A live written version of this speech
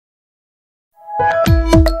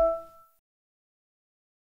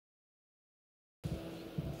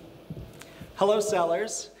Hello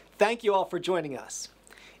sellers, thank you all for joining us.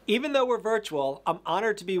 Even though we're virtual, I'm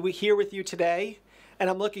honored to be here with you today, and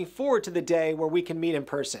I'm looking forward to the day where we can meet in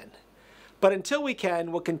person. But until we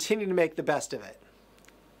can, we'll continue to make the best of it.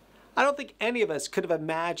 I don't think any of us could have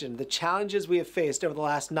imagined the challenges we have faced over the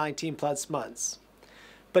last 19+ months.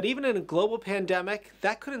 But even in a global pandemic,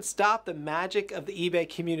 that couldn't stop the magic of the eBay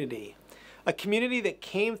community, a community that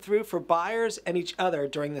came through for buyers and each other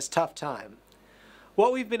during this tough time.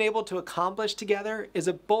 What we've been able to accomplish together is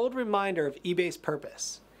a bold reminder of eBay's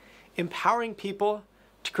purpose, empowering people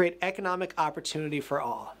to create economic opportunity for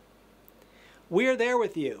all. We are there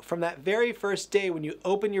with you from that very first day when you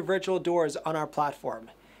open your virtual doors on our platform,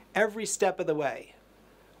 every step of the way.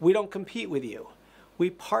 We don't compete with you. We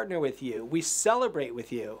partner with you. We celebrate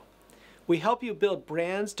with you. We help you build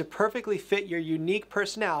brands to perfectly fit your unique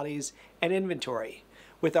personalities and inventory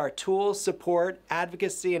with our tools, support,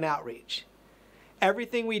 advocacy, and outreach.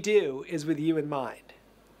 Everything we do is with you in mind.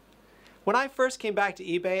 When I first came back to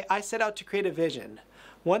eBay, I set out to create a vision,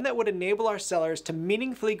 one that would enable our sellers to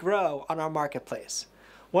meaningfully grow on our marketplace,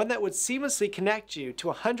 one that would seamlessly connect you to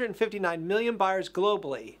 159 million buyers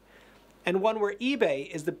globally, and one where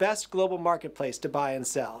eBay is the best global marketplace to buy and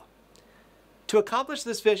sell. To accomplish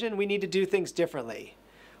this vision, we need to do things differently.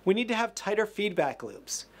 We need to have tighter feedback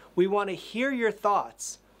loops. We want to hear your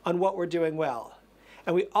thoughts on what we're doing well.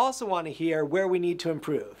 And we also want to hear where we need to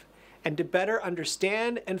improve and to better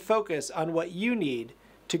understand and focus on what you need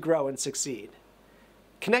to grow and succeed.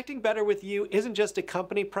 Connecting better with you isn't just a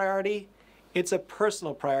company priority, it's a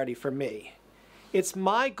personal priority for me. It's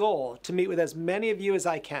my goal to meet with as many of you as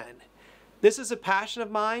I can. This is a passion of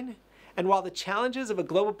mine, and while the challenges of a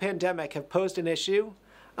global pandemic have posed an issue,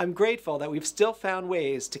 I'm grateful that we've still found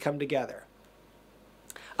ways to come together.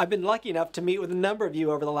 I've been lucky enough to meet with a number of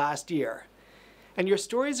you over the last year. And your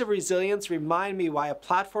stories of resilience remind me why a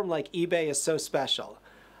platform like eBay is so special,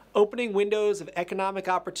 opening windows of economic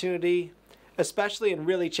opportunity, especially in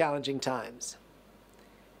really challenging times.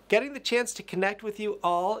 Getting the chance to connect with you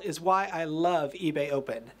all is why I love eBay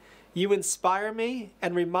Open. You inspire me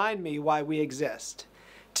and remind me why we exist.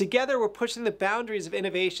 Together, we're pushing the boundaries of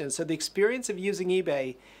innovation so the experience of using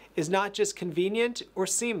eBay is not just convenient or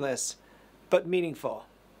seamless, but meaningful.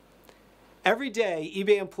 Every day,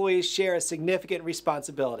 eBay employees share a significant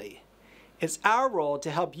responsibility. It's our role to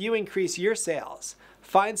help you increase your sales,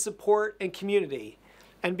 find support and community,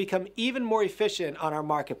 and become even more efficient on our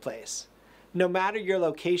marketplace, no matter your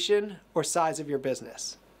location or size of your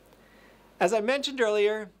business. As I mentioned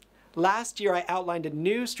earlier, last year I outlined a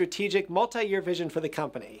new strategic multi-year vision for the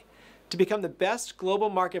company to become the best global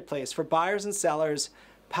marketplace for buyers and sellers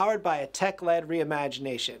powered by a tech-led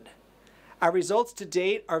reimagination. Our results to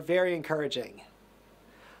date are very encouraging.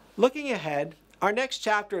 Looking ahead, our next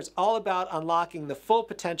chapter is all about unlocking the full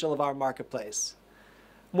potential of our marketplace.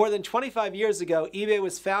 More than 25 years ago, eBay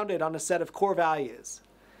was founded on a set of core values.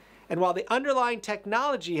 And while the underlying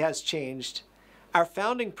technology has changed, our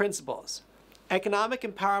founding principles, economic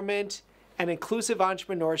empowerment and inclusive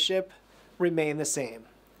entrepreneurship, remain the same.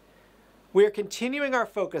 We are continuing our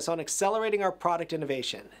focus on accelerating our product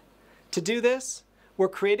innovation. To do this, we're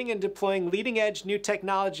creating and deploying leading-edge new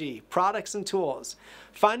technology, products, and tools,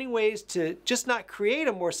 finding ways to just not create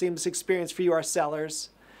a more seamless experience for you, our sellers,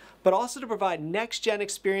 but also to provide next-gen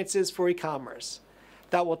experiences for e-commerce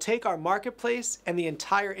that will take our marketplace and the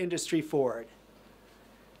entire industry forward.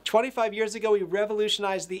 25 years ago, we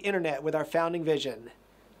revolutionized the internet with our founding vision.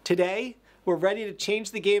 Today, we're ready to change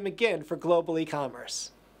the game again for global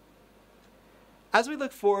e-commerce. As we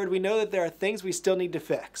look forward, we know that there are things we still need to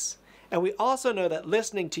fix. And we also know that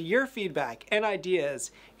listening to your feedback and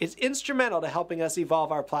ideas is instrumental to helping us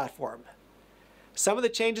evolve our platform. Some of the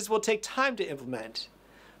changes will take time to implement,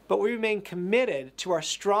 but we remain committed to our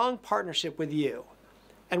strong partnership with you,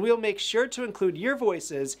 and we'll make sure to include your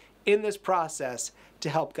voices in this process to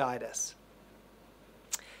help guide us.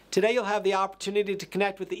 Today you'll have the opportunity to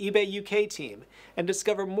connect with the eBay UK team and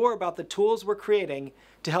discover more about the tools we're creating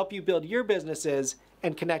to help you build your businesses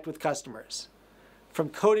and connect with customers. From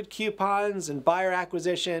coded coupons and buyer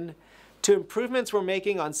acquisition to improvements we're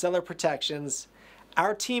making on seller protections,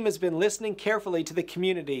 our team has been listening carefully to the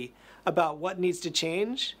community about what needs to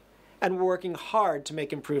change, and we're working hard to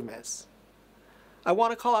make improvements. I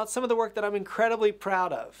want to call out some of the work that I'm incredibly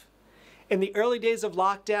proud of. In the early days of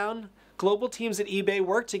lockdown, global teams at eBay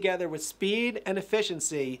worked together with speed and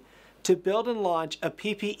efficiency to build and launch a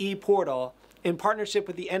PPE portal in partnership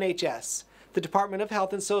with the NHS, the Department of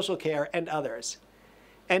Health and Social Care, and others.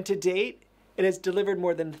 And to date, it has delivered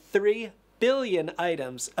more than 3 billion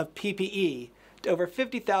items of PPE to over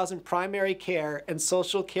 50,000 primary care and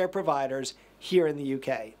social care providers here in the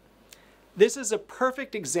UK. This is a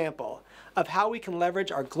perfect example of how we can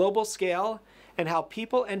leverage our global scale and how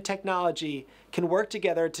people and technology can work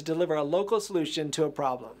together to deliver a local solution to a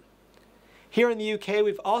problem. Here in the UK,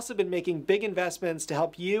 we've also been making big investments to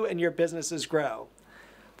help you and your businesses grow.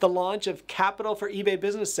 The launch of Capital for eBay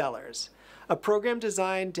Business Sellers, a program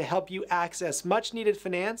designed to help you access much-needed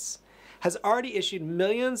finance, has already issued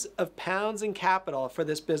millions of pounds in capital for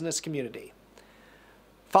this business community.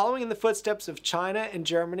 Following in the footsteps of China and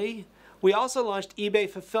Germany, we also launched eBay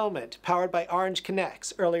Fulfillment, powered by Orange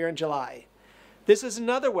Connects, earlier in July. This is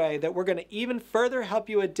another way that we're going to even further help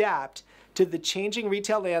you adapt to the changing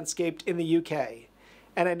retail landscape in the UK,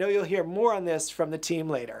 and I know you'll hear more on this from the team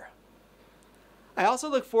later. I also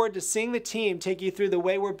look forward to seeing the team take you through the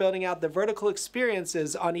way we're building out the vertical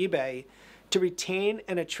experiences on eBay to retain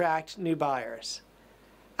and attract new buyers.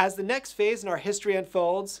 As the next phase in our history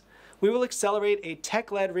unfolds, we will accelerate a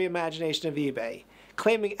tech-led reimagination of eBay,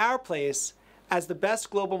 claiming our place as the best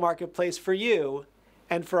global marketplace for you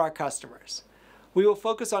and for our customers. We will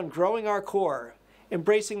focus on growing our core,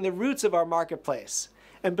 embracing the roots of our marketplace,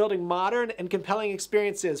 and building modern and compelling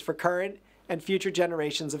experiences for current and future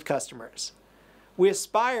generations of customers. We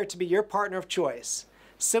aspire to be your partner of choice,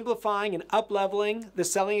 simplifying and up-leveling the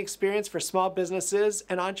selling experience for small businesses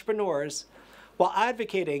and entrepreneurs while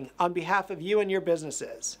advocating on behalf of you and your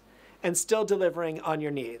businesses, and still delivering on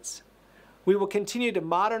your needs. We will continue to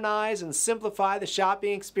modernize and simplify the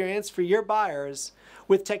shopping experience for your buyers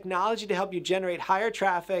with technology to help you generate higher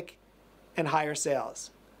traffic and higher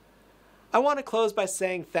sales. I want to close by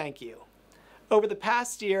saying thank you. Over the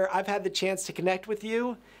past year, I've had the chance to connect with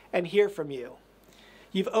you and hear from you.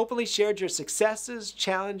 You've openly shared your successes,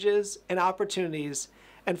 challenges, and opportunities,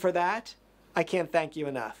 and for that, I can't thank you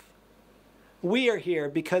enough. We are here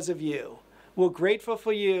because of you. We're grateful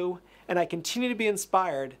for you, and I continue to be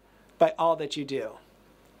inspired by all that you do.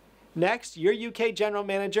 Next, your UK General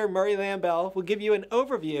Manager, Murray Lambell, will give you an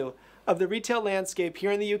overview of the retail landscape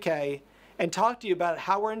here in the UK and talk to you about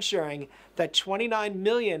how we're ensuring that 29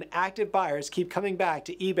 million active buyers keep coming back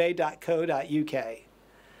to ebay.co.uk.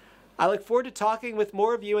 I look forward to talking with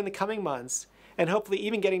more of you in the coming months and hopefully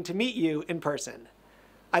even getting to meet you in person.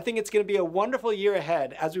 I think it's going to be a wonderful year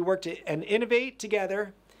ahead as we work to innovate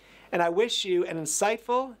together, and I wish you an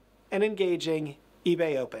insightful and engaging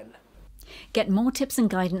eBay Open. Get more tips and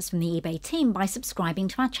guidance from the eBay team by subscribing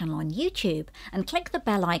to our channel on YouTube and click the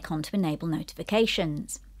bell icon to enable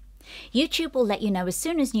notifications. YouTube will let you know as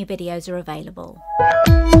soon as new videos are available.